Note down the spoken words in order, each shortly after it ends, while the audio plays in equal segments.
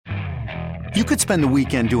You could spend the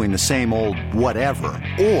weekend doing the same old whatever,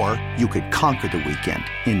 or you could conquer the weekend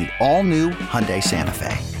in the all-new Hyundai Santa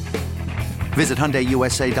Fe. Visit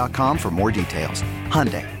HyundaiUSA.com for more details.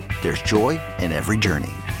 Hyundai, there's joy in every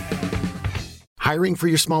journey. Hiring for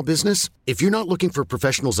your small business? If you're not looking for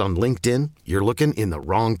professionals on LinkedIn, you're looking in the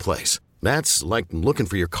wrong place. That's like looking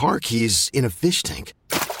for your car keys in a fish tank.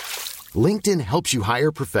 LinkedIn helps you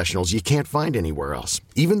hire professionals you can't find anywhere else,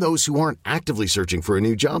 even those who aren't actively searching for a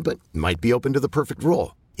new job but might be open to the perfect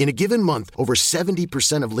role. In a given month, over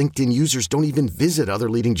 70% of LinkedIn users don't even visit other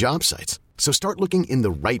leading job sites. So start looking in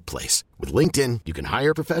the right place. With LinkedIn, you can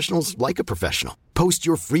hire professionals like a professional. Post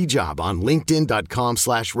your free job on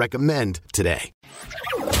linkedin.com/recommend today.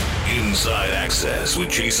 Inside Access with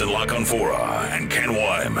Jason LaConfora and Ken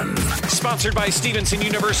Wyman. Sponsored by Stevenson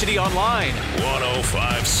University Online.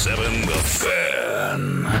 105.7 The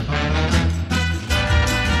Fan.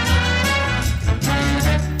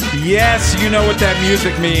 Yes, you know what that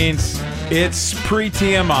music means. It's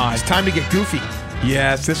pre-TMI. It's time to get goofy.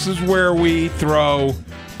 Yes, this is where we throw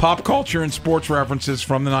pop culture and sports references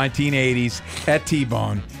from the 1980s at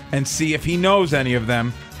T-Bone and see if he knows any of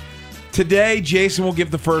them. Today, Jason will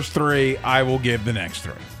give the first three. I will give the next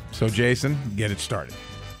three. So, Jason, get it started.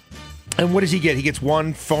 And what does he get? He gets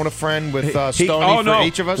one phone a friend with Stoney for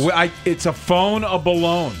each of us? It's a phone a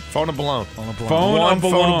balloon. Phone a balloon. Phone one a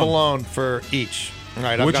balloon. phone a balloon for each. All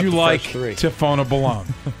right, Would you like to phone a balloon?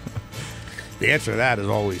 The answer to that is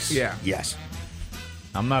always yes.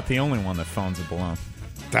 I'm not the only one that phones a balloon.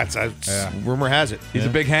 That's rumor has it. He's a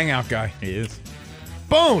big hangout guy. He is.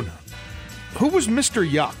 Bone. Who was Mr.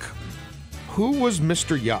 Yuck? Who was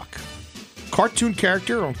Mr. Yuck? Cartoon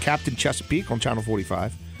character on Captain Chesapeake on Channel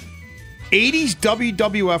 45. 80s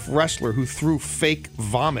WWF wrestler who threw fake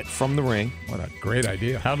vomit from the ring. What a great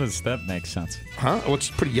idea. How does that make sense? Huh? Well, it's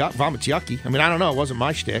pretty vomit's yucky. I mean, I don't know. It wasn't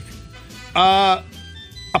my shtick. A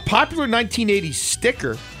popular 1980s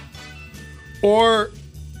sticker or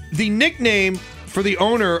the nickname for the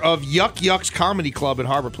owner of Yuck Yuck's Comedy Club at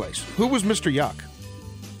Harbor Place. Who was Mr. Yuck?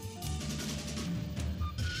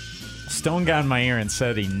 Stone got in my ear and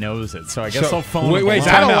said he knows it, so I guess I'll phone him. Wait, is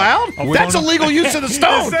that allowed? That's illegal use of the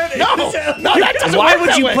stone. No, that doesn't Why work would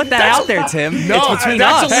that you way. put that out there, Tim? No, it's between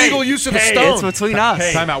that's us. illegal use of the stone. It's between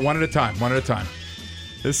us. Time out, one at a time.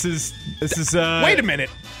 This is. Wait a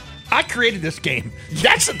minute. I created this game.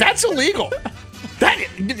 That's illegal.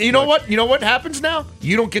 You know what? You know what happens now?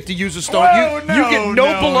 You don't get to use a stone. You get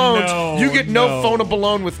no balloons. You get no phone a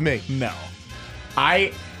balloon with me. No.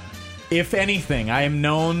 If anything, I am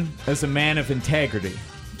known as a man of integrity.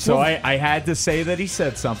 So I had to say that he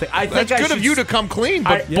said something. I think that's good of you to come clean,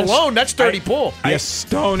 but balloon, that's dirty pull. Yes,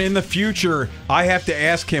 Stone, in the future, I have to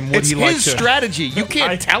ask him, would he like to... It's his strategy. You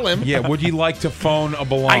can't tell him. Yeah, would he like to phone a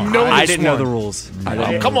balloon? I know I didn't know the rules.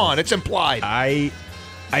 Come on, it's implied. I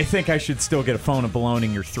think I should still get a phone of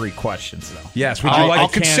balloning your three questions, though. Yes, would you like I'll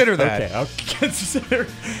to... consider that. Okay, I'll consider...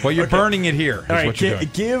 Well, you're burning it here, All right, what you're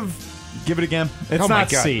doing. Give it again. It's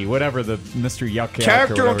not C, whatever the Mr. Yuck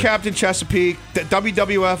character on Captain Chesapeake, the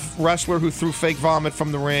WWF wrestler who threw fake vomit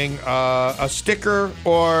from the ring, a sticker,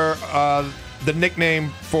 or the nickname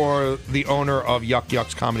for the owner of Yuck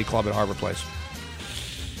Yuck's Comedy Club at Harbor Place.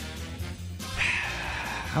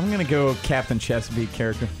 I'm going to go Captain Chesapeake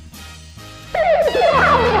character.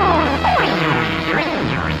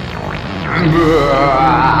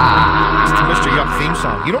 It's the Mr. Yuck theme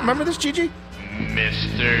song. You don't remember this, Gigi?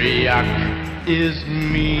 Mr. Yuck is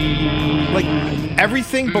me. Like,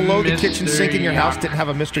 everything below the kitchen sink in your house didn't have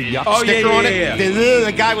a Mr. Yuck sticker on it? Yeah.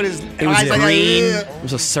 The guy with his It was eyes like, green. It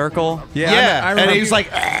was a circle. Yeah, I and he was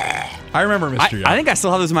like, I remember Mr. Yuck. I think I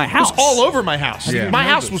still have those in my it house. was all over my house. Yeah. My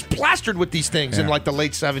house was plastered with these things in Yeah. like the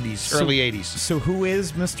late 70s, early 80s. So who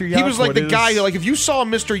is Mr. Yuck? He was like What the is- guy, like if you saw a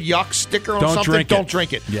Mr. Yuck sticker on Don't something, drink it. don't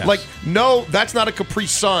drink it. Yes. Like, no, that's not a Capri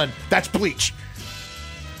Sun. That's bleach.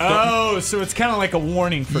 Oh, so it's kind of like a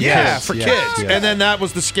warning for Yeah, kids. for Yeah. kids. Yeah. And then that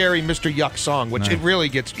was the scary Mr. Yuck song, which it really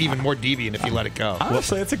gets even more deviant if you let it go.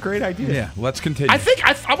 Honestly, that's a great idea. Yeah, let's continue. I think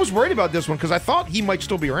I was worried about this one because I thought he might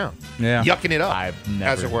still be around. Yeah. Yucking it up, I've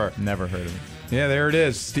never, as it were. never heard of it. Yeah, there it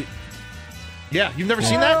is. Yeah, you've never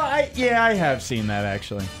seen that? I have seen that,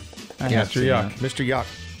 actually. I have Mr. seen Yuck. that. Mr. Yuck.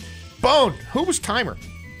 Bone, who was Timer?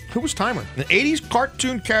 Who was Timer? An 80s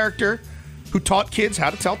cartoon character who taught kids how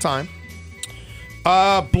to tell time.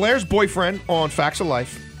 Blair's boyfriend on Facts of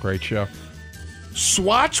Life. Great show.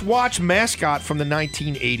 Swatch Watch mascot from the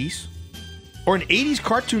 1980s. Or an 80s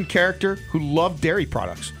cartoon character who loved dairy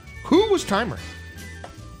products. Who was Timer?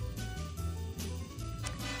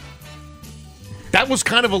 That was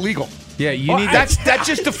kind of illegal. Yeah, you need that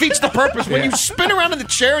just defeats the purpose. When you spin around in the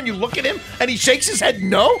chair and you look at him and he shakes his head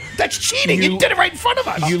no, that's cheating. You did it right in front of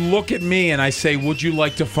us. You look at me and I say, "Would you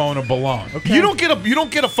like to phone a balloon?" Okay. You don't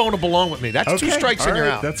get a phone to belong with me. That's 2 strikes and you're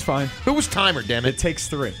out. That's fine. Who was timer, damn It it? takes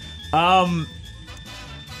 3. I'm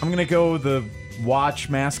gonna go with the watch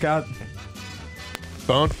mascot.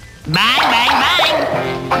 Bone. Bang,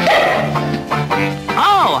 bang, bang.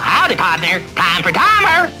 Oh, howdy, partner. Time for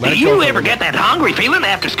timer. Let Do it you go, ever Philly. get that hungry feeling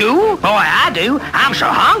after school? Boy, I do. I'm so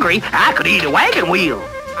hungry, I could eat a wagon wheel.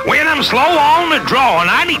 When I'm slow on the draw and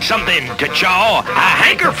I need something to chaw, I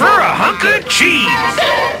hanker for a hunk of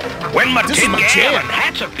cheese. When my This is 10 my gallon jam.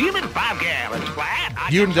 hat's a feeling 5 gallons flat.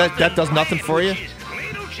 That does nothing for you?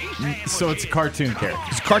 So it's a cartoon character.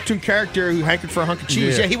 He's a cartoon character who hankered for a hunk of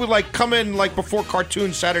cheese. Yeah. Yeah, he would like come in like before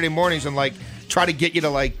cartoons Saturday mornings and like try to get you to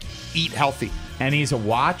like eat healthy. And he's a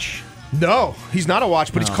watch. No, he's not a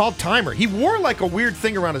watch, but he's called Timer. He wore like a weird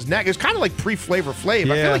thing around his neck. It was kind of like pre-Flavor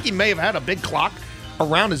Flav. I Yeah. feel like he may have had a big clock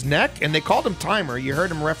around his neck, and they called him Timer. You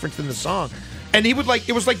heard him referenced in the song. And he would like,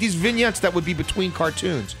 it was like these vignettes that would be between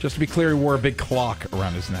cartoons. Just to be clear, he wore a big clock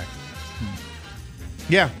around his neck.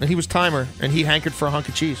 Yeah, and he was Timer, and he hankered for a hunk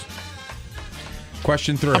of cheese.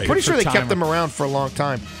 Question 3. I'm pretty sure they For kept timer. him around for a long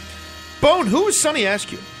time. Bone, who is Sonny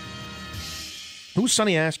Askew? Who's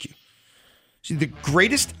Sonny Askew? She's the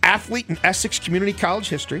greatest athlete in Essex Community College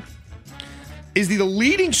history. Is the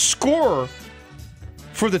leading scorer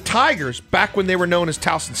for the Tigers back when they were known as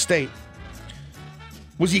Towson State.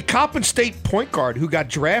 Was he Coppin State point guard who got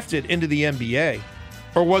drafted into the NBA?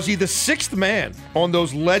 Or was he the 6th man on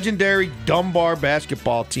those legendary Dunbar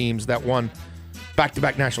basketball teams that won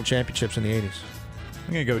back-to-back national championships in the 80s?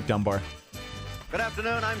 I'm going to go with Dunbar. Good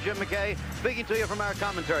afternoon, I'm Jim McKay, speaking to you from our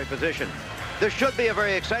commentary position. This should be a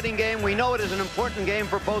very exciting game. We know it is an important game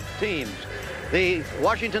for both teams. The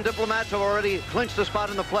Washington Diplomats have already clinched a spot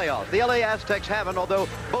in the playoffs. The LA Aztecs haven't, although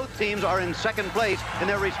both teams are in second place in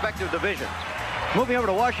their respective divisions. Moving over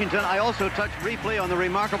to Washington, I also touched briefly on the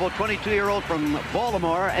remarkable 22-year-old from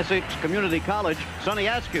Baltimore, Essex Community College, Sonny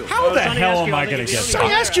Askew. How the hell am I going to get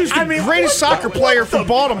Sonny Askew's the greatest soccer player from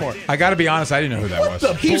Baltimore. I got to be honest, I didn't know who that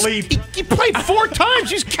was. He played 4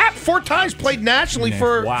 times. He's capped 4 times. Played nationally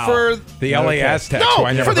for the LA Aztecs. No, who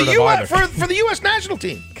I never for the heard U.S. of either. for the U.S. national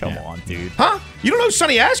team. Come on, dude. Huh? You don't know who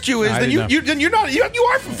Sonny Askew is? I Then didn't you're not. You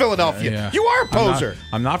are from Philadelphia. Yeah. You are a I'm not- poser.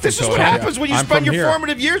 I'm not from This is what Philadelphia. happens when you I'm spend from your here.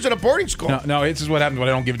 formative years at a boarding school. No, this is what happens when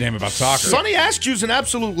I don't give a damn about soccer. Sonny Askew's an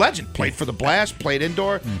absolute legend. Played for the Blast. Played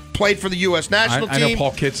indoor. Played for the U.S. national I team. know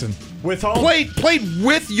Paul Kitson. With all Played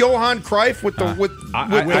with Johan Cruyff with the with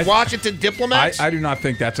the Washington Diplomats. I do not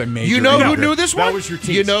think that's a major. You know who injury. knew this one? That was your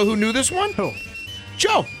team. You know who knew this one? Who?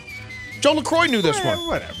 Joe. Joe LaCroix knew this one.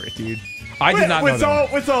 Whatever, dude. I did not know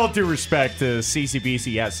that. With all due respect to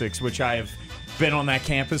CCBC Essex, which I have been on that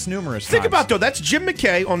campus numerous Think times. about though, that's Jim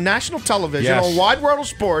McKay on national television, Yes. on Wide World of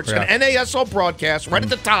Sports, Yeah. an NASL broadcast right at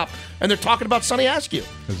the top, and they're talking about Sonny Askew.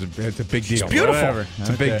 It's a big deal. It's beautiful. Whatever. It's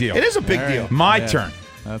a big deal. It is a big All deal. right. My Yeah. turn.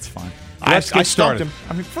 That's fine. Let's get I stumped started. him.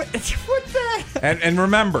 I mean, what the? And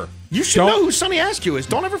remember, You should know who Sonny Askew is.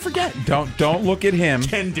 Don't ever forget. Don't look at him.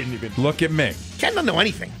 Ken didn't even. Look at me. Ken doesn't know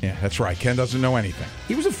anything. Yeah, that's right. Ken doesn't know anything.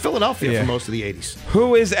 He was in Philadelphia Yeah. for most of the 80s.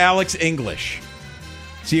 Who is Alex English?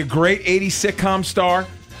 Is he a great 80s sitcom star?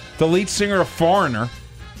 The lead singer of Foreigner?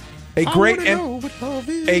 A great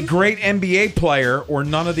NBA player, or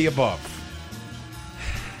none of the above?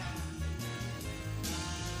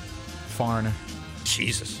 Foreigner.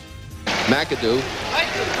 Jesus. McAdoo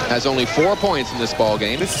has only 4 points in this ball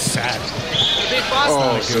game. This is sad.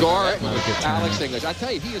 Oh, score Alex English. I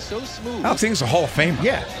tell you, he is so smooth. Alex English is a Hall of Famer.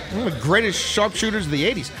 Yeah. One of the greatest sharpshooters of the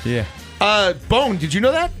 80s. Yeah. Bone, did you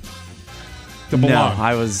know that? No,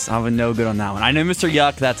 I was no good on that one. I know Mr.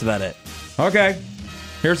 Yuck. That's about it. Okay.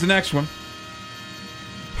 Here's the next one.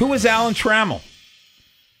 Who is Alan Trammell?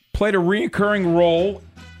 Played a recurring role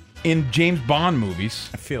in James Bond movies.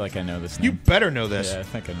 I feel like I know this name. You better know this. Yeah, I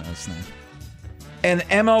think I know this name. An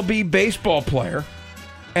MLB baseball player,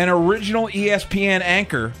 an original ESPN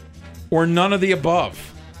anchor, or none of the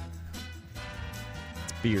above?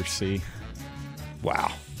 It's B or C.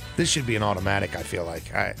 Wow. This should be an automatic, I feel like.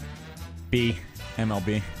 B.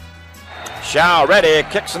 MLB. Shaw ready,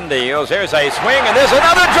 kicks and deals. Here's a swing, and there's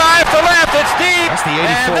another drive to left. It's deep. That's the 84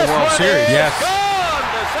 And this World one Series. is Yes. gone.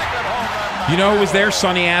 The second home run. You know who was there?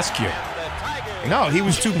 Sonny Askew. No, he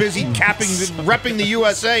was too busy repping the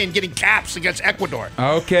USA and getting caps against Ecuador.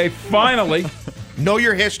 Okay, finally. Know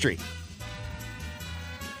your history.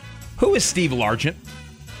 Who is Steve Largent?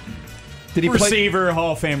 Did he play? Receiver,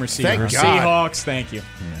 Hall of Fame receiver. Thank God. Seahawks, thank you.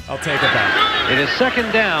 I'll take it back. It is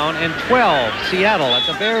 2nd down and 12. Seattle at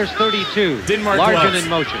the Bears 32. Didn't mark Larkin gloves. in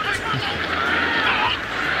motion.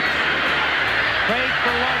 Fake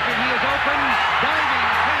for Larkin. He is open. Diving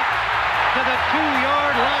catch to the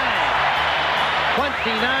 2-yard line.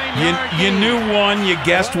 29 yards. You knew one, you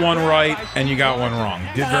guessed one right, and you got one wrong.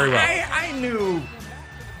 Did very well. I knew.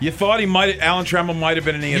 You thought Alan Trammell might have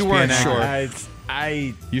been an ESPN You weren't anchor.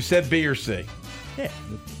 sure. You said B or C. Yeah,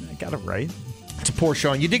 I got it right. It's a poor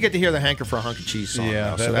showing. You did get to hear the Hanker for a Hunk of Cheese song.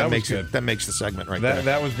 Yeah, though, so that was makes good. that makes the segment right there.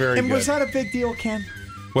 That was very And good. was that a big deal, Ken?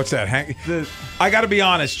 What's that? I got to be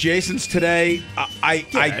honest. Jason's today. I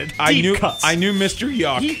knew cuts. I knew Mr.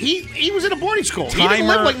 Yuck. He was in a boarding school. He Timer, didn't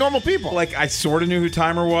live like normal people. Like I sort of knew who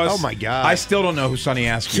Timer was. Oh my God! I still don't know who Sonny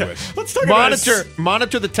Askew is. Let's talk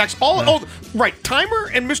Monitor the text. Right. Timer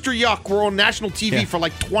and Mr. Yuck were on national TV for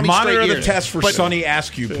like 20 Monitor straight the years. test for Sonny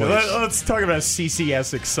Askew, please. Let's talk about CC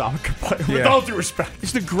Essex soccer player. With Yeah. all due respect,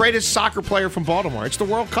 He's the greatest soccer player from Baltimore. It's the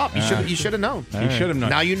World Cup. You should have known. You should have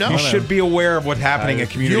known. Now you know. You should be aware of what's happening at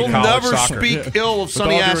community You'll college never soccer. speak ill of With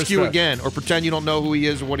Sonny all due Askew respect. again, or pretend you don't know who he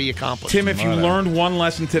is or what he accomplished. Tim, if you learned one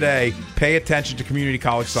lesson today, pay attention to community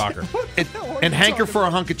college soccer. And hanker for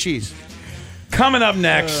a hunk of cheese. Coming up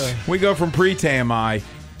next, we go from pre-TMI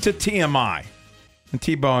to TMI. And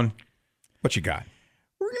T-Bone, what you got?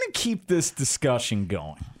 we're gonna keep this discussion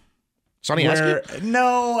going. Sonny Askew?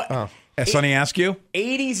 No. Sonny Askew?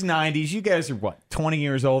 80s, 90s. You guys are what? 20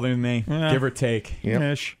 years older than me, give or take.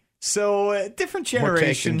 Ish. So different More take than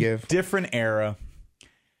generation, give. different era.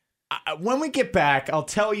 When we get back, I'll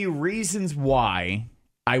tell you reasons why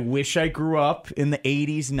I wish I grew up in the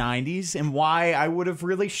 80s, 90s, and why I would have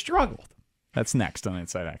really struggled. That's next on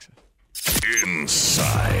Inside Access.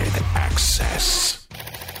 Inside Access.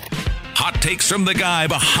 Hot takes from the guy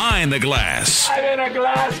behind the glass. I'm in a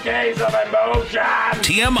glass case of emotion.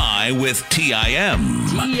 TMI with TIM.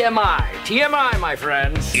 TMI, my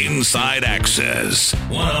friends. Inside Access.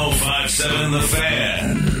 105.7 The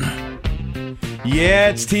Fan. Yeah,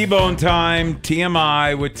 it's T-Bone time.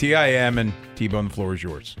 TMI with TIM, and T-Bone, the floor is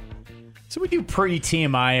yours. So we do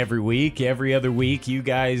pre-TMI every week. Every other week, you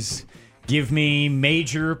guys give me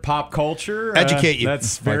major pop culture. Educate you.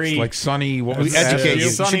 That's very... Like Sonny, what was We educate you. You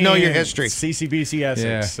Sonny should know your and history. CCBC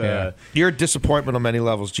Essex. Yeah. You're a disappointment on many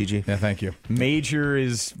levels, Gigi. Yeah, thank you. Major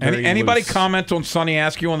is very Anybody loose. comment on Sonny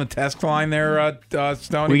Askew on the text line there,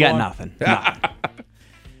 Stoney? We got Boy? nothing.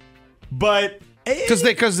 But...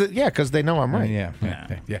 Because they know I'm right. Yeah.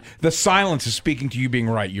 The silence is speaking to you being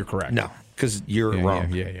right. You're correct. No, because you're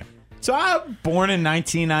wrong. Yeah. So I'm born in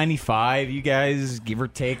 1995. You guys, give or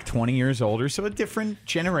take, 20 years older. So a different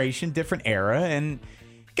generation, different era. And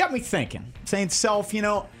got me thinking, saying self,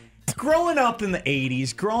 growing up in the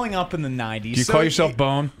 80s, growing up in the 90s. Do you call yourself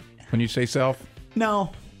Bone when you say self?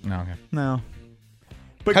 No. No. Okay. No.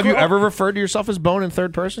 But Have you ever referred to yourself as Bone in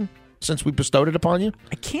third person since we bestowed it upon you?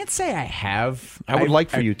 I can't say I have. I would like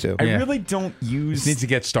for you to. I really don't use... This needs to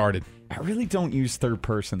get started. I really don't use third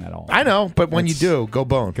person at all. I know, but when you do, go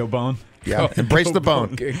Bone. Go Bone. Yeah, embrace the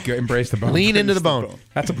bone. Embrace the bone. Lean into the bone.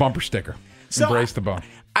 That's a bumper sticker. So Embrace the bone.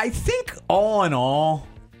 I think all in all,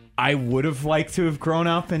 I would have liked to have grown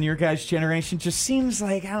up in your guys' generation. Just seems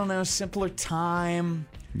like, I don't know, simpler time.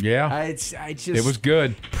 Yeah. I just It was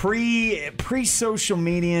good. Pre social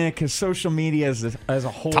media, because social media as a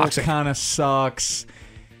whole kind of sucks.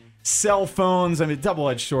 Cell phones, I mean,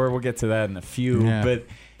 double-edged sword. We'll get to that in a few. Yeah. But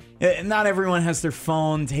not everyone has their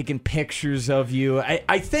phone taking pictures of you.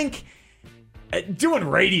 I think doing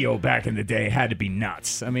radio back in the day had to be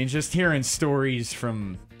nuts. I mean, just hearing stories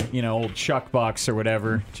from, old Chuck Bucks or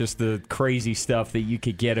whatever, just the crazy stuff that you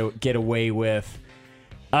could get away with.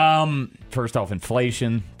 First off,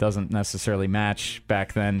 inflation doesn't necessarily match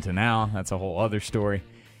back then to now. That's a whole other story.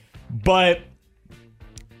 But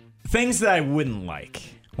things that I wouldn't like,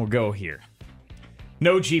 we'll go here.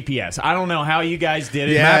 No GPS. I don't know how you guys did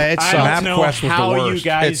it. Yeah, I don't know MapQuest was the how you worst.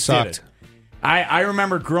 guys It did sucked. it. I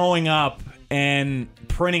remember growing up and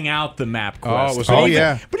printing out the MapQuest. Oh, it was But all- even-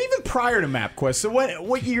 yeah. But even prior to MapQuest, so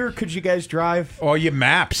what year could you guys drive? Oh, you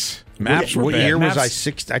maps. Maps were What bad. year was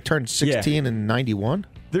Maps- I? I turned 16 in 91.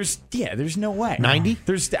 There's no way. 90?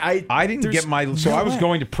 I didn't get my... So no I was way.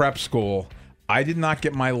 going to prep school. I did not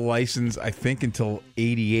get my license, I think, until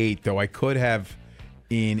 88, though I could have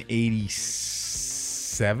in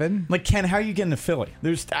 87. Like, Ken, how are you getting to Philly?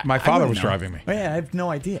 My I father wouldn't was know. driving me. Oh, yeah, I have no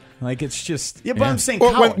idea. Like, it's just... Yeah, but Yeah. I'm saying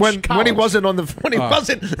Or college. when he college. wasn't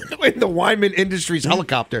wasn't in the Wyman Industries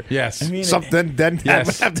helicopter. Yes. I mean, Something then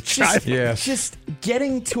Yes. have to drive. Yes. Just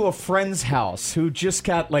getting to a friend's house who just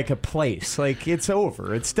got like a place. Like, it's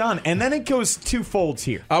over. It's done. And then it goes two folds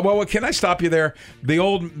here. Well, can I stop you there? The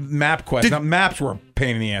old MapQuest. Now, maps were a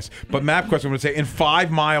pain in the ass. But MapQuest would say, in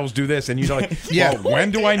 5 miles, do this. And you're like, well,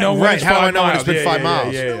 when do I know when it's 5 miles? How do I know when it's been 5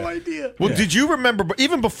 miles? No idea. Well, did you remember,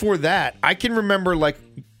 even before that, I can remember, like,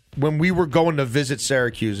 when we were going to visit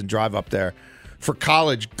Syracuse and drive up there for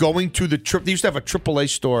college, going to the trip. They used to have a AAA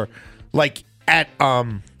store, like, at,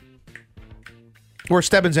 where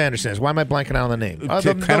Stebbins Anderson is. Why am I blanking out on the name?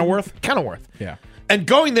 Kenilworth? Kenilworth. Yeah. And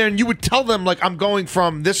going there, and you would tell them, like, I'm going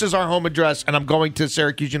from, this is our home address, and I'm going to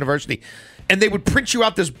Syracuse University. And they would print you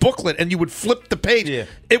out this booklet, and you would flip the page. Yeah.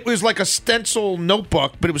 It was like a stencil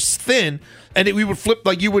notebook, but it was thin. And we would flip,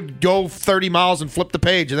 like, you would go 30 miles and flip the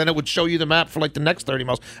page, and then it would show you the map for, like, the next 30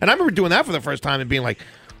 miles. And I remember doing that for the first time and being like,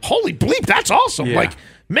 holy bleep, that's awesome. Yeah. Like,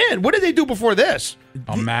 man, what did they do before this?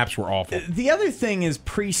 Maps were awful. The other thing is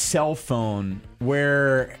pre-cell phone,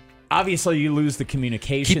 where obviously you lose the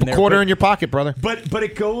communication. Keep a quarter in your pocket, brother. But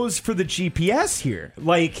it goes for the GPS here.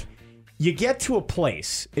 Like, you get to a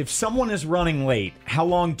place. If someone is running late, how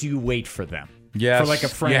long do you wait for them? Yes. For like a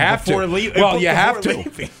friend you have before to. leaving. You have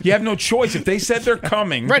to. You have no choice. If they said they're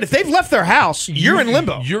coming. Right, if they've left their house, you're in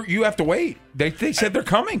limbo. You have to wait. They said they're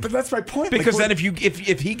coming. But that's my point. Because like, then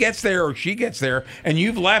if he gets there or she gets there and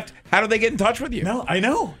you've left, how do they get in touch with you? No, I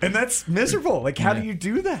know. And that's miserable. Like, how do you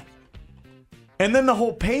do that? And then the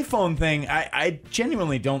whole payphone thing, I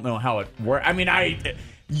genuinely don't know how it works. I mean, I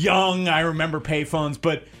remember payphones,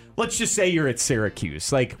 but let's just say you're at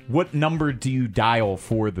Syracuse. Like, what number do you dial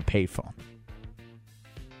for the payphone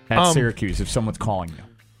at Syracuse if someone's calling you?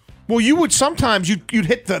 Well, you would sometimes, you'd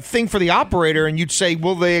hit the thing for the operator and you'd say,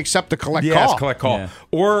 will they accept a collect call? Yes, collect call. Yeah.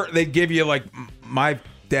 Or they'd give you, like, my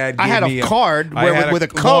dad gave I had me a card with a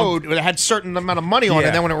code that had a certain amount of money on it, Yeah.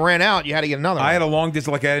 and then when it ran out, you had to get another one. I had a long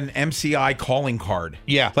distance, like I had an MCI calling card.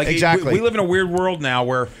 Yeah, like exactly. We live in a weird world now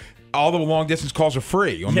where all the long distance calls are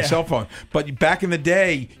free on the cell phone. But back in the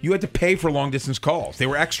day, you had to pay for long distance calls. They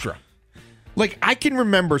were extra. Like, I can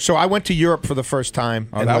remember, so I went to Europe for the first time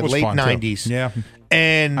in the late 90s. Too. Yeah.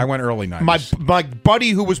 And I went early 90s. My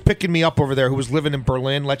buddy who was picking me up over there, who was living in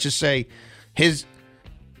Berlin, let's just say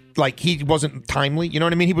he wasn't timely. You know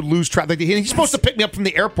what I mean? He would lose track. Like, he's supposed to pick me up from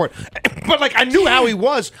the airport. But, like, I knew how he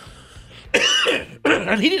was.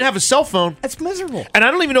 And he didn't have a cell phone. That's miserable. And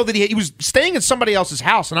I don't even know that he was staying in somebody else's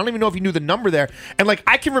house. And I don't even know if he knew the number there. And, like,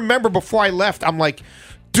 I can remember before I left, I'm like,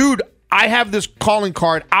 dude, I have this calling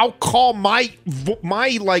card. I'll call my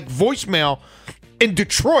voicemail in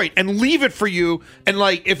Detroit and leave it for you. And,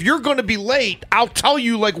 like, if you're going to be late, I'll tell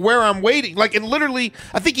you, like, where I'm waiting. Like, and literally,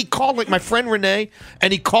 I think he called, like, my friend Renee,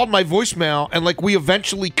 and he called my voicemail, and, like, we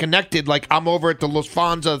eventually connected. Like, I'm over at the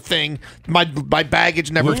Lufthansa thing. My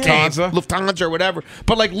baggage never came. Lufthansa or whatever.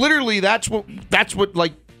 But, like, literally, that's what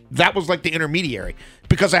like, that was, like, the intermediary.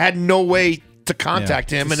 Because I had no way to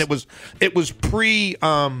contact him, and it was pre...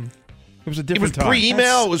 It was a different time.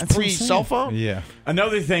 Pre-email. It was pre-cell phone. Yeah.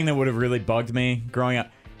 Another thing that would have really bugged me growing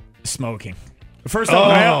up, smoking. First of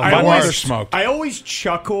all, I always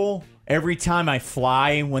chuckle every time I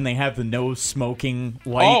fly when they have the no smoking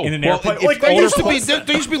light in an airplane. Like, there used to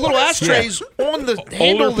be little ashtrays on the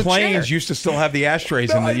handle of the planes chair. used to still have the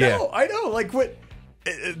ashtrays in the I know. Like, what?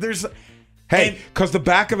 There's... Hey, because the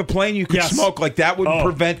back of the plane you could smoke, like that would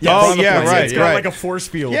prevent. Right. It's got like a force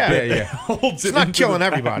field. Yeah. It's not killing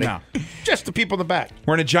everybody. No. Just the people in the back.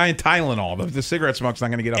 We're in a giant Tylenol. The cigarette smoke's not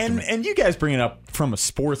going to get up to me. And you guys bring it up from a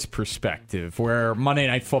sports perspective, where Monday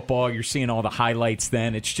Night Football, you're seeing all the highlights.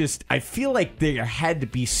 Then it's just, I feel like there had to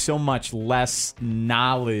be so much less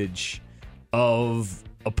knowledge of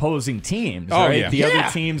opposing teams, right? The other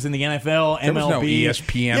teams in the NFL, there MLB, was no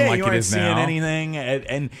ESPN like it is now. You aren't seeing anything,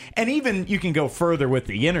 and even you can go further with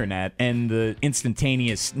the internet and the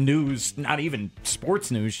instantaneous news. Not even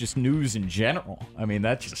sports news, just news in general. I mean,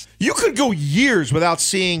 that's just you could go years without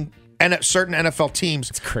seeing certain NFL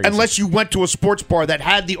teams, unless you went to a sports bar that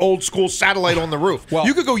had the old school satellite on the roof. Well,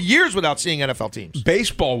 you could go years without seeing NFL teams.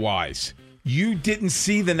 Baseball wise, you didn't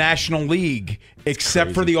see the National League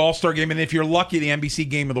except for the All-Star game, and if you're lucky, the NBC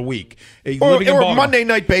game of the week. Or Monday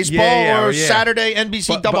Night Baseball or Saturday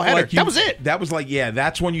NBC doubleheader. That was it. That was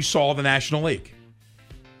that's when you saw the National League.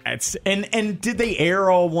 And did they air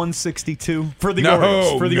all 162 for the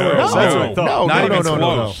Orioles? For the Orioles, that's what I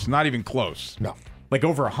thought. Not even close. No. Like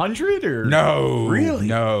over 100 or no? Really?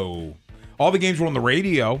 No. All the games were on the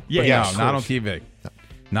radio. Yeah, not on TV.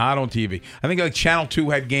 Not on TV. I think like Channel 2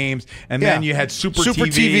 had games, and then you had Super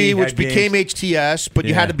TV, which became HTS, but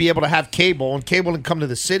you had to be able to have cable, and cable didn't come to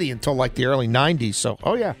the city until like the early 90s. So,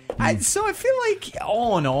 So I feel like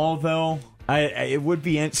all in all, though, It would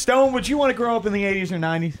be. Stone, would you want to grow up in the 80s or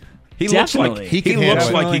 90s? He looks like he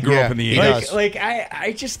grew up in the 80s.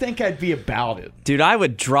 I just think I'd be about it. Dude, I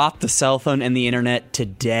would drop the cell phone and the internet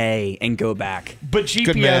today and go back. But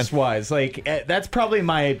GPS-wise, that's probably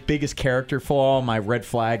my biggest character flaw, my red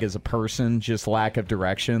flag as a person, just lack of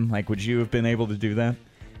direction. Like, would you have been able to do that?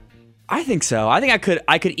 I think so. I think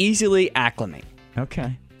I could easily acclimate.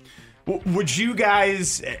 Okay. Would you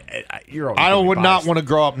guys? I would not want to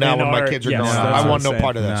grow up now when my kids are growing up. I want no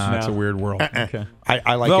part of this. No, it's a weird world. Okay.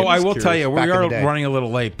 I like Though it. I will tell you, we Back in are the day. running a little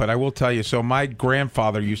late, but I will tell you. So my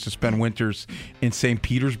grandfather used to spend winters in St.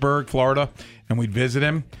 Petersburg, Florida, and we'd visit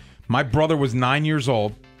him. My brother was 9 years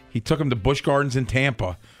old. He took him to Busch Gardens in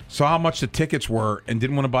Tampa, saw how much the tickets were, and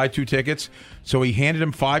didn't want to buy 2 tickets. So he handed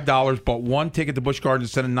him $5, bought 1 ticket to Busch Gardens,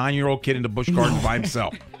 and sent a 9-year-old kid into Busch Gardens by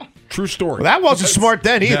himself. True story. Well, that wasn't smart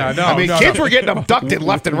then either. No, kids were getting abducted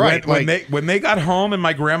left and right. When they got home and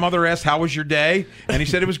my grandmother asked, "How was your day?" and he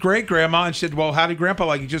said, "It was great, Grandma." And she said, "Well, how did Grandpa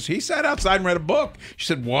like?" He sat outside and read a book. She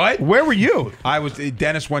said, "What? Where were you?" I was.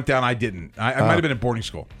 Dennis went down. I didn't. I might have been at boarding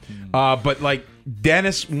school, but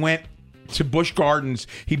Dennis went to Busch Gardens.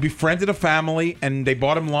 He befriended a family, and they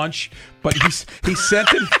bought him lunch. But he sent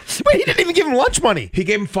him. Wait, he didn't even give him lunch money. He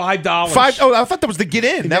gave him $5. Oh, I thought that was to get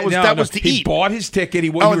in. That was to eat. He bought his ticket.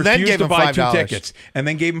 He then refused gave to him buy $5. 2 tickets, and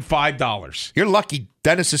then gave him $5. You're lucky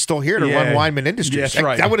Dennis is still here to run Weinman Industries. That's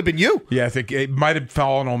right. That would have been you. Yeah, I think it might have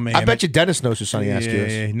fallen on me. I bet you Dennis knows who Sonny Askew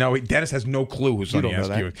is. No, Dennis has no clue who Sonny don't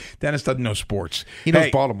know Askew is. Dennis doesn't know sports. He knows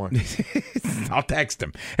Baltimore. I'll text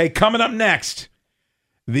him. Hey, coming up next,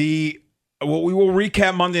 we will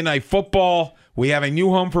recap Monday Night Football. We have a new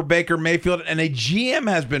home for Baker Mayfield, and a GM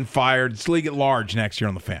has been fired. It's league at large next year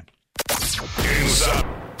on the Fan.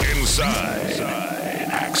 Inside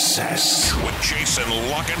Access with Jason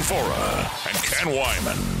LaCanfora and Ken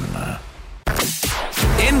Wyman.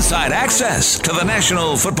 Inside Access to the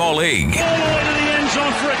National Football League. All the way to the end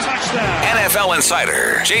zone for a touchdown. NFL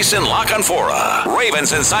Insider Jason LaCanfora.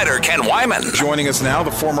 Ravens Insider Ken Wyman. Joining us now,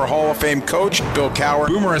 the former Hall of Fame coach, Bill Cowher.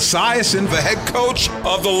 Boomer Esiason, the head coach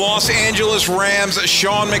of the Los Angeles Rams,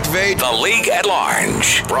 Sean McVay. The League at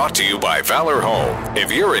Large. Brought to you by Valor Home.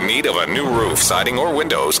 If you're in need of a new roof, siding, or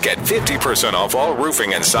windows, get 50% off all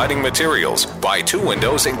roofing and siding materials. Buy 2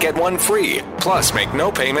 windows and get 1 free. Plus, make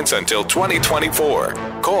no payments until 2024.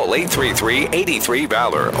 Call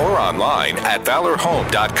 833-83-VALOR or online at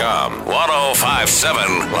valorhome.com.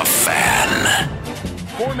 1057 The Fan.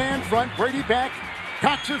 4-man front, Brady back,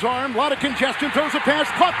 cocks his arm, a lot of congestion, throws a pass,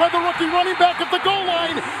 caught by the rookie running back at the goal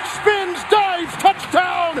line, spins, dives,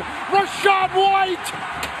 touchdown, Rachaad White!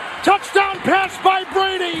 Touchdown pass by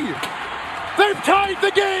Brady! They've tied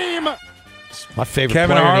the game! My favorite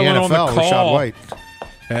Kevin player Harlan in the NFL, on the call. Rachaad White.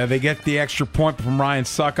 They get the extra point from Ryan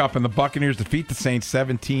Suckup, and the Buccaneers defeat the Saints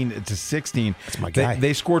 17-16. That's my guy.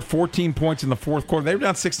 They scored 14 points in the fourth quarter. They were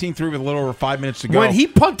down 16-3 with a little over 5 minutes to go. When he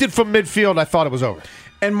punted from midfield, I thought it was over.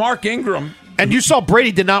 And Mark Ingram. And you saw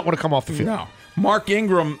Brady did not want to come off the field. No. Mark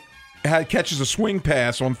Ingram catches a swing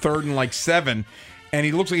pass on 3rd and 7, and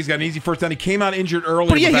he looks like he's got an easy first down. He came out injured early.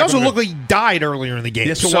 But yeah, he also looked like he died earlier in the game.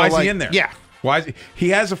 Yeah, so why is he in there? Yeah. He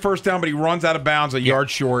has a first down, but he runs out of bounds a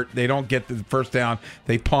yard short. They don't get the first down.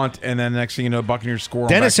 They punt, and then next thing you know, Buccaneers score.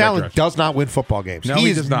 Dennis Allen does not win football games. No, he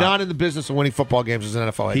does is not. not in the business of winning football games as an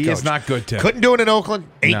NFL head coach. He is not good, Tim. Couldn't do it in Oakland.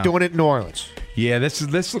 Ain't doing it in New Orleans. Yeah,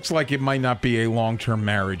 this looks like it might not be a long-term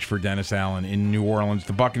marriage for Dennis Allen in New Orleans.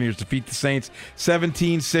 The Buccaneers defeat the Saints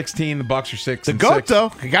 17-16. The Bucs are 6-6. The GOAT,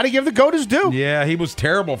 though. You got to give the GOAT his due. Yeah, he was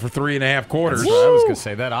terrible for 3.5 quarters. I was going to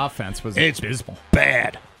say, that offense was abysmal.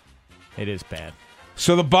 Bad. It is bad.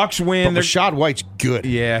 So the Bucs win. But Rachaad White's good.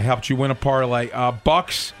 Yeah, helped you win a parlay.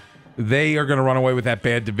 Bucs, they are going to run away with that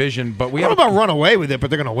bad division. But we I don't know about run away with it, but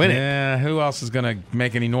they're going to win it. Yeah, who else is going to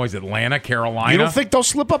make any noise? Atlanta, Carolina. You don't think they'll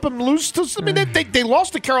slip up and lose? I mean, they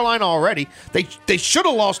lost to Carolina already. They should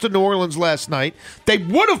have lost to New Orleans last night. They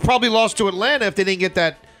would have probably lost to Atlanta if they didn't get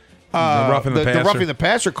that the roughing the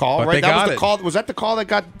passer call. But right, that was the call. Was that the call that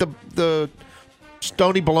got the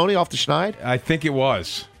Stony Baloney off the schneid? I think it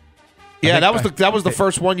was. Yeah, that was the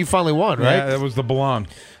first one you finally won, right? Yeah, that was the Balone.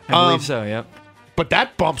 I believe so, yep. But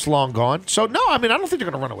that bump's long gone. So, no, I mean, I don't think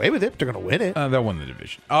they're going to run away with it. They're going to win it. They'll win the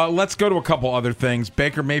division. Let's go to a couple other things.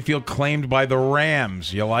 Baker Mayfield claimed by the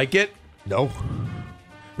Rams. You like it? No.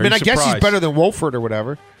 I mean, I guess he's better than Wolford or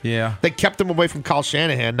whatever. Yeah. They kept him away from Kyle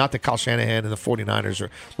Shanahan. Not that Kyle Shanahan and the 49ers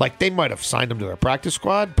are, like, they might have signed him to their practice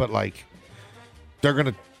squad, but, like, they're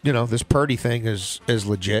going to, this Purdy thing is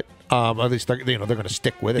legit. At least they're going to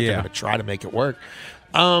stick with it. Yeah. They're going to try to make it work.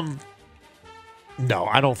 No,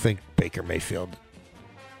 I don't think Baker Mayfield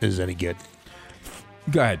is any good.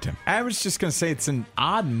 Go ahead, Tim. I was just going to say it's an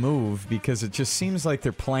odd move because it just seems like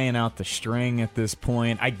they're playing out the string at this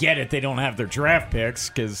point. I get it. They don't have their draft picks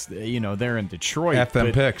because, they're in Detroit. F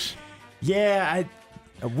them picks. Yeah,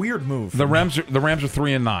 a weird move. The Rams are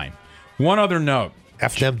 3-9. One other note.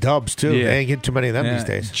 F them Dubs, too. They ain't getting too many of them these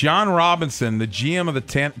days. John Robinson, the GM of the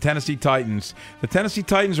Tennessee Titans. The Tennessee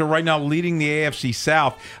Titans are right now leading the AFC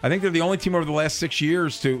South. I think they're the only team over the last 6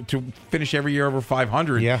 years to finish every year over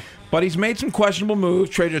 500. Yeah. But he's made some questionable moves.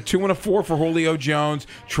 Traded a 2 and a 4 for Julio Jones.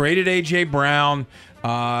 Traded A.J. Brown.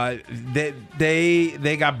 They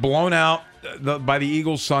got blown out by the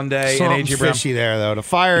Eagles Sunday. Something's and A.J. Brown. fishy there, though. To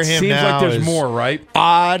fire him seems now like there's is more, right?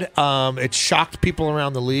 Odd. It shocked people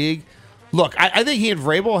around the league. Look, I think he and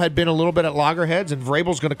Vrabel had been a little bit at loggerheads, and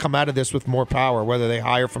Vrabel's going to come out of this with more power, whether they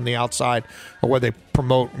hire from the outside or whether they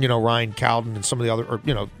promote, Ryan Cowden and some of the other, or,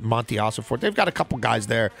 Monty Ossenfort. They've got a couple guys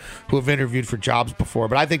there who have interviewed for jobs before,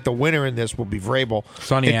 but I think the winner in this will be Vrabel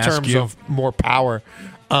in terms of more power.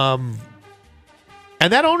 And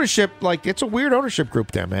that ownership, it's a weird ownership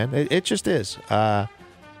group there, man. It just is. I'm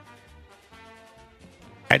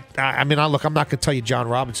not going to tell you John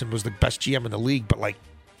Robinson was the best GM in the league, but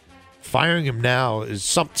firing him now is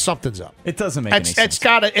something's up. It doesn't make any sense.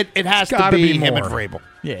 It has to be him and Vrabel.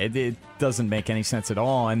 Yeah, it doesn't make any sense at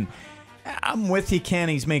all. And I'm with you, Ken.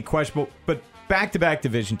 He's made questionable, but back-to-back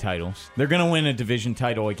division titles. They're going to win a division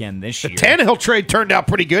title again this year. The Tannehill trade turned out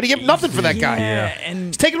pretty good. He gave nothing for that guy. And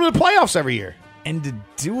he's taking him to the playoffs every year. And to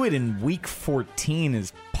do it in week 14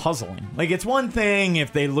 is puzzling. It's one thing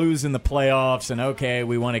if they lose in the playoffs and, okay,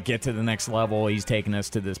 we want to get to the next level. He's taking us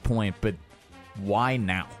to this point, but why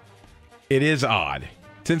now? It is odd.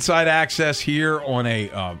 It's Inside Access here on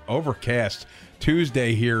a overcast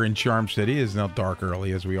Tuesday here in Charm City. It is now dark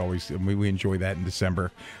early, as we enjoy that in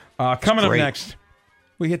December. Coming up next,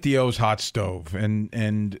 we hit the O's hot stove,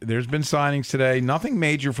 and there's been signings today. Nothing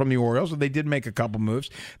major from the Orioles, but they did make a couple moves.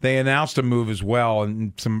 They announced a move as well,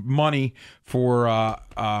 and some money for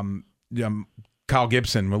Kyle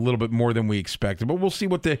Gibson, a little bit more than we expected. But we'll see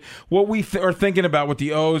what we are thinking about with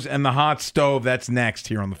the O's and the hot stove. That's next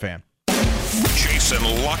here on The Fan. Jason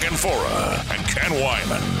La Canfora and Ken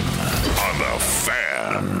Wyman on The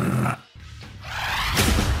Fan.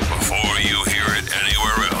 Before you hear it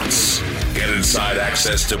anywhere else, get inside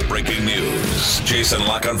access to breaking news. Jason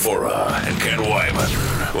La Canfora and Ken Wyman.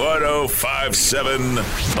 105.7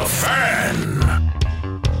 The Fan.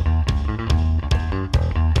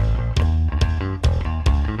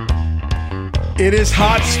 It is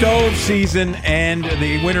hot stove season, and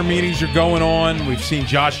the winter meetings are going on. We've seen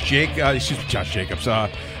Josh Bell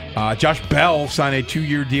sign a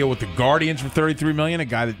 2-year deal with the Guardians for $33 million, a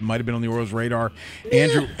guy that might have been on the Orioles' radar.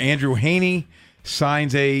 Andrew Haney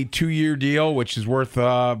signs a 2-year deal, which is worth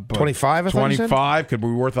 25. 25 could be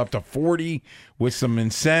worth up to 40 with some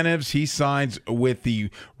incentives. He signs with the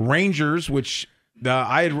Rangers, which.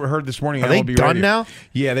 I had heard this morning. Are they done now?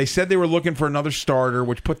 Yeah, they said they were looking for another starter,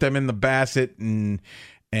 which put them in the Bassett and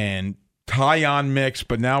Tyon mix.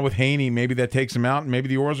 But now with Haney, maybe that takes them out, and maybe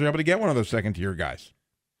the Orioles are able to get one of those second-tier guys.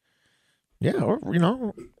 Yeah, or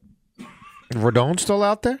Rodon's still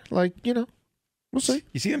out there. We'll see.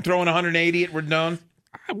 You see them throwing 180 at Rodon?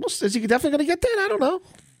 Is he definitely going to get that?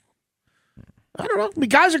 I don't know.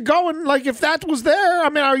 Guys are going. If that was there,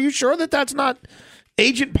 are you sure that that's not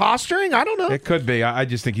agent posturing? I don't know. It could be. I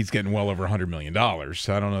just think he's getting well over $100 million. I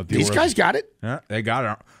don't know if these guys got it. Yeah, they got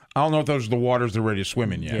it. I don't know if those are the waters they're ready to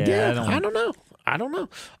swim in yet. Yeah, I don't know.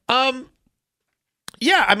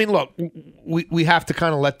 Yeah, look, we have to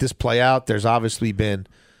kind of let this play out. There's obviously been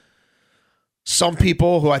some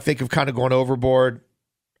people who I think have kind of gone overboard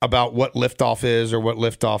about what liftoff is or what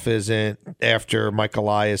liftoff isn't after Mike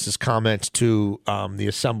Elias' comments to the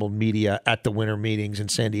assembled media at the winter meetings in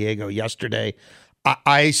San Diego yesterday.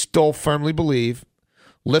 I still firmly believe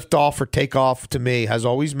liftoff or takeoff to me has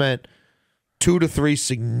always meant 2 to 3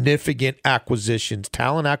 significant acquisitions,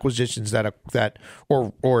 talent acquisitions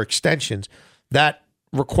or extensions that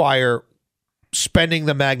require spending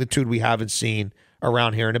the magnitude we haven't seen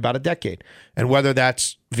around here in about a decade. And whether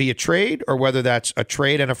that's via trade or whether that's a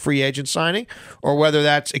trade and a free agent signing or whether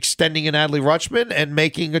that's extending an Adley Rutschman and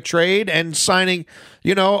making a trade and signing,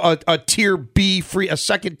 a tier B a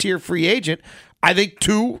second tier free agent. I think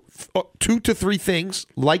 2 to 3 things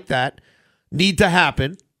like that need to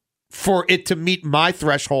happen for it to meet my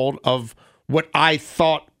threshold of what I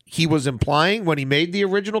thought he was implying when he made the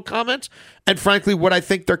original comments, and frankly, what I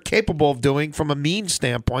think they're capable of doing from a mean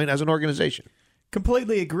standpoint as an organization.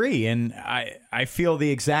 Completely agree, and I feel the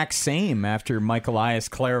exact same after Mike Elias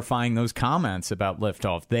clarifying those comments about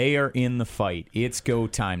liftoff. They are in the fight. It's go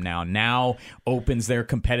time now. Now opens their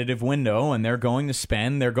competitive window, and they're going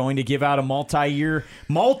to give out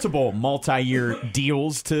multiple multi-year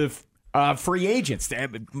deals to free agents.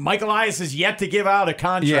 Mike Elias has yet to give out a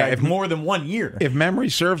contract more than 1 year. If memory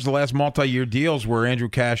serves, the last multi-year deals were Andrew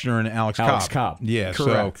Kashner and Alex Cobb. Yeah,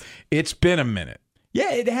 correct. So it's been a minute.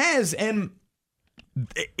 Yeah, it has, and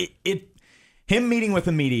him meeting with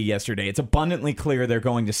the media yesterday, it's abundantly clear they're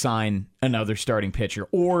going to sign another starting pitcher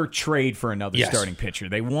or trade for another starting pitcher.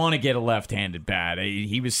 They want to get a left-handed bat.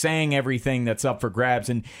 He was saying everything that's up for grabs,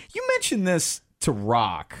 and you mentioned this to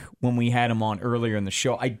Rock when we had him on earlier in the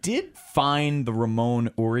show. I did find the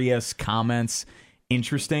Ramon Urias comments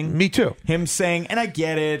interesting. Me too. Him saying, and I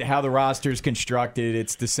get it, how the roster's constructed,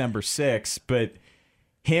 it's December 6th, but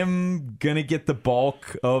him going to get the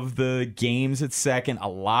bulk of the games at second. A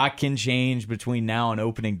lot can change between now and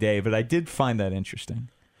opening day, but I did find that interesting.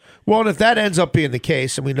 Well, and if that ends up being the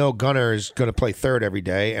case, and we know Gunnar is going to play third every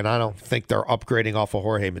day, and I don't think they're upgrading off of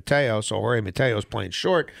Jorge Mateo, so Jorge Mateo's playing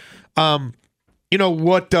short.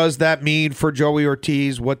 What does that mean for Joey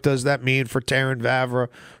Ortiz? What does that mean for Taron Vavra?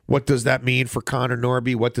 What does that mean for Connor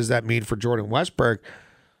Norby? What does that mean for Jordan Westberg?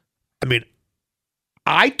 I mean,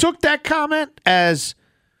 I took that comment as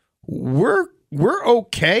we're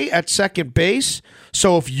okay at second base.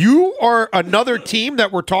 So if you are another team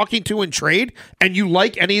that we're talking to in trade and you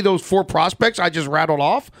like any of those 4 prospects I just rattled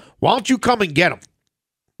off, why don't you come and get them?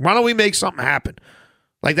 Why don't we make something happen?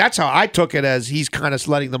 Like, that's how I took it, as he's kind of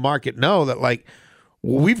letting the market know that, like,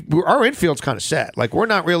 our infield's kind of set. Like, we're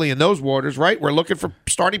not really in those waters, right? We're looking for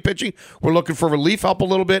starting pitching. We're looking for relief help a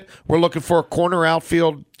little bit. We're looking for a corner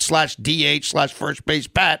outfield /DH/first base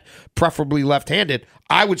bat, preferably left-handed.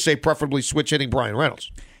 I would say preferably switch hitting Brian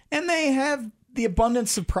Reynolds. And they have the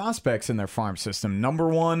abundance of prospects in their farm system. Number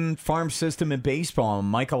 1 farm system in baseball.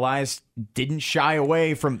 Mike Elias didn't shy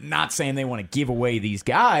away from not saying they want to give away these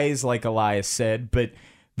guys, like Elias said, but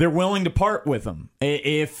they're willing to part with them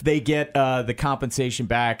if they get the compensation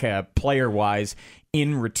back player-wise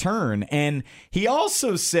in return. And he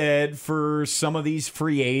also said for some of these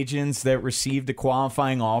free agents that received a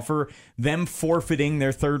qualifying offer, them forfeiting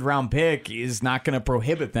their third-round pick is not going to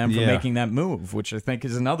prohibit them from making that move, which I think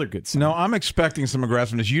is another good sign. No, I'm expecting some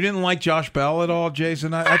aggressiveness. You didn't like Josh Bell at all,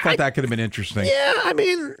 Jason? I thought that could have been interesting. Yeah, I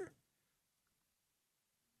mean,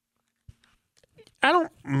 I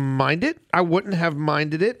don't mind it. I wouldn't have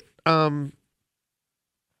minded it.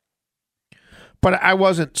 But I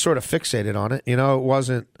wasn't sort of fixated on it. It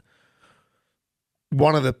wasn't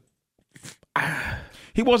one of the...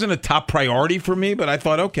 He wasn't a top priority for me, but I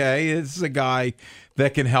thought, okay, this is a guy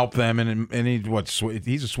that can help them, and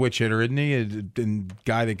he's a switch hitter, isn't he? A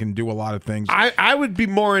guy that can do a lot of things. I would be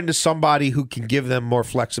more into somebody who can give them more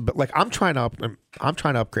flexibility. Like, I'm trying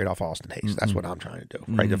to upgrade off Austin Hayes. That's what I'm trying to do,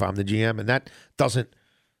 right? If I'm the GM, and that doesn't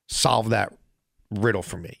solve that riddle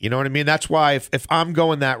for me. You know what I mean? That's why if I'm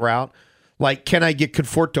going that route, like, can I get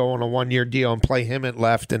Conforto on a 1-year deal and play him at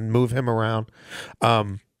left and move him around?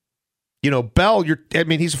 Bell,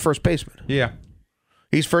 he's a first baseman. Yeah.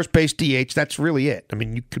 He's first base DH. That's really it. I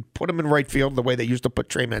mean, you could put him in right field the way they used to put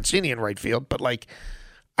Trey Mancini in right field, but, like,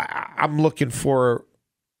 I'm looking for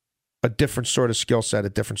a different sort of skill set, a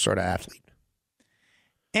different sort of athlete.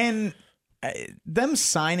 And them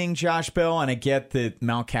signing Josh Bell, and I get that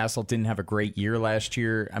Mountcastle didn't have a great year last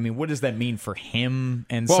year. I mean, what does that mean for him?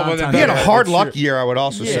 And he had a hard luck year, I would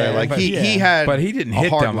also say. Like, he had, but he didn't hit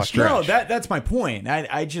down the stretch. No, that's my point.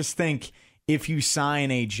 I just think if you sign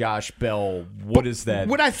a Josh Bell, what is that?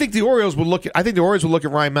 What I think the Orioles would look at, Ryan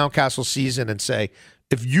Mountcastle's season and say,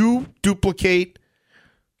 if you duplicate,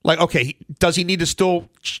 like, okay, does he need to still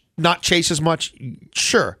not chase as much?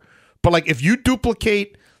 Sure, but, like, if you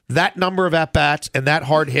duplicate that number of at-bats and that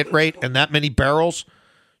hard hit rate and that many barrels,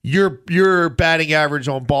 your batting average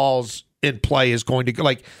on balls in play is going to,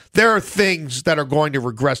 like, there are things that are going to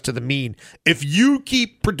regress to the mean. If you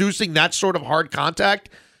keep producing that sort of hard contact,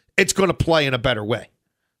 it's going to play in a better way.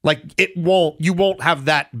 Like, you won't have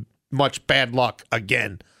that much bad luck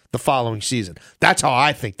again the following season. That's how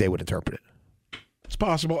I think they would interpret it. It's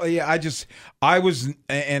possible. Yeah, I was,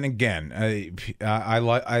 and again, I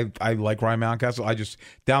like Ryan Mountcastle. I just,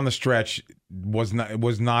 down the stretch, was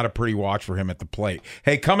not a pretty watch for him at the plate.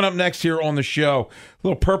 Hey, coming up next here on the show, a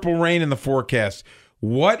little purple rain in the forecast.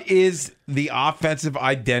 What is the offensive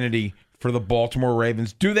identity for the Baltimore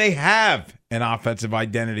Ravens? Do they have an offensive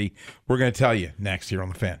identity? We're going to tell you next here on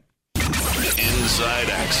The Fan. Inside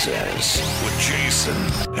Access with Jason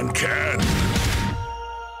and Ken.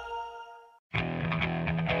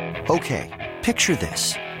 Okay, Picture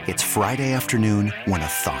this. It's Friday afternoon when a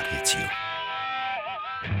thought hits you.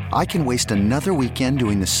 I can waste another weekend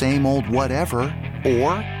doing the same old whatever,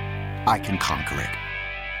 or I can conquer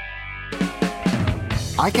it.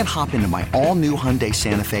 I can hop into my all-new Hyundai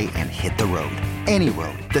Santa Fe and hit the road. Any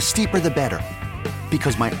road. The steeper, the better.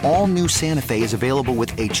 Because my all-new Santa Fe is available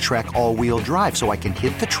with H-Track all-wheel drive, so I can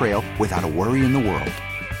hit the trail without a worry in the world.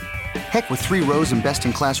 Heck, with 3 rows and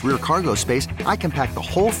best-in-class rear cargo space, I can pack the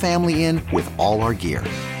whole family in with all our gear.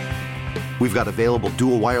 We've got available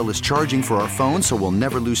dual wireless charging for our phones, so we'll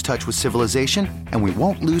never lose touch with civilization, and we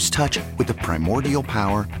won't lose touch with the primordial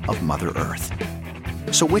power of Mother Earth.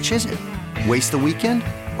 So which is it? Waste the weekend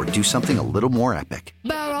or do something a little more epic?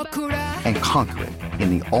 And conquer it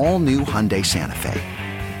in the all-new Hyundai Santa Fe.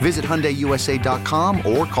 Visit HyundaiUSA.com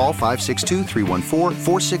or call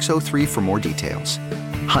 562-314-4603 for more details.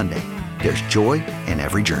 Hyundai, there's joy in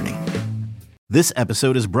every journey. This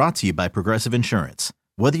episode is brought to you by Progressive Insurance.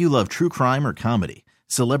 Whether you love true crime or comedy,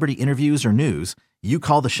 celebrity interviews or news, you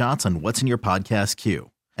call the shots on what's in your podcast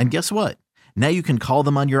queue. And guess what? Now you can call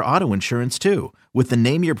them on your auto insurance too with the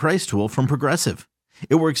Name Your Price tool from Progressive.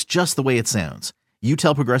 It works just the way it sounds. You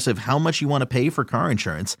tell Progressive how much you want to pay for car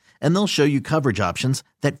insurance, and they'll show you coverage options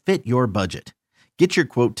that fit your budget. Get your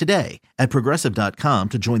quote today at Progressive.com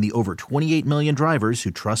to join the over 28 million drivers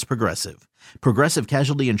who trust Progressive. Progressive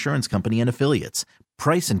Casualty Insurance Company and Affiliates.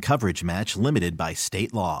 Price and coverage match limited by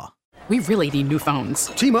state law. We really need new phones.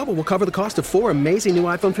 T-Mobile will cover the cost of 4 amazing new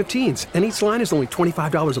iPhone 15s, and each line is only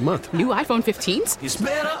 $25 a month. New iPhone 15s? It's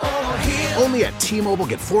better over here. Only at T-Mobile,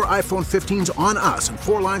 get 4 iPhone 15s on us and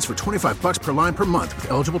 4 lines for $25 per line per month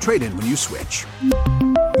with eligible trade-in when you switch.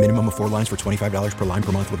 Minimum of 4 lines for $25 per line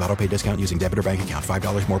per month with auto pay discount using debit or bank account.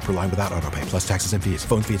 $5 more per line without auto pay, plus taxes and fees.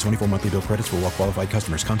 Phone fee at 24 monthly bill credits for well-qualified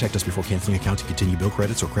customers. Contact us before canceling account to continue bill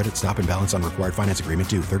credits or credit stop and balance on required finance agreement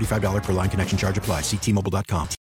due. $35 per line connection charge applies. See T-Mobile.com.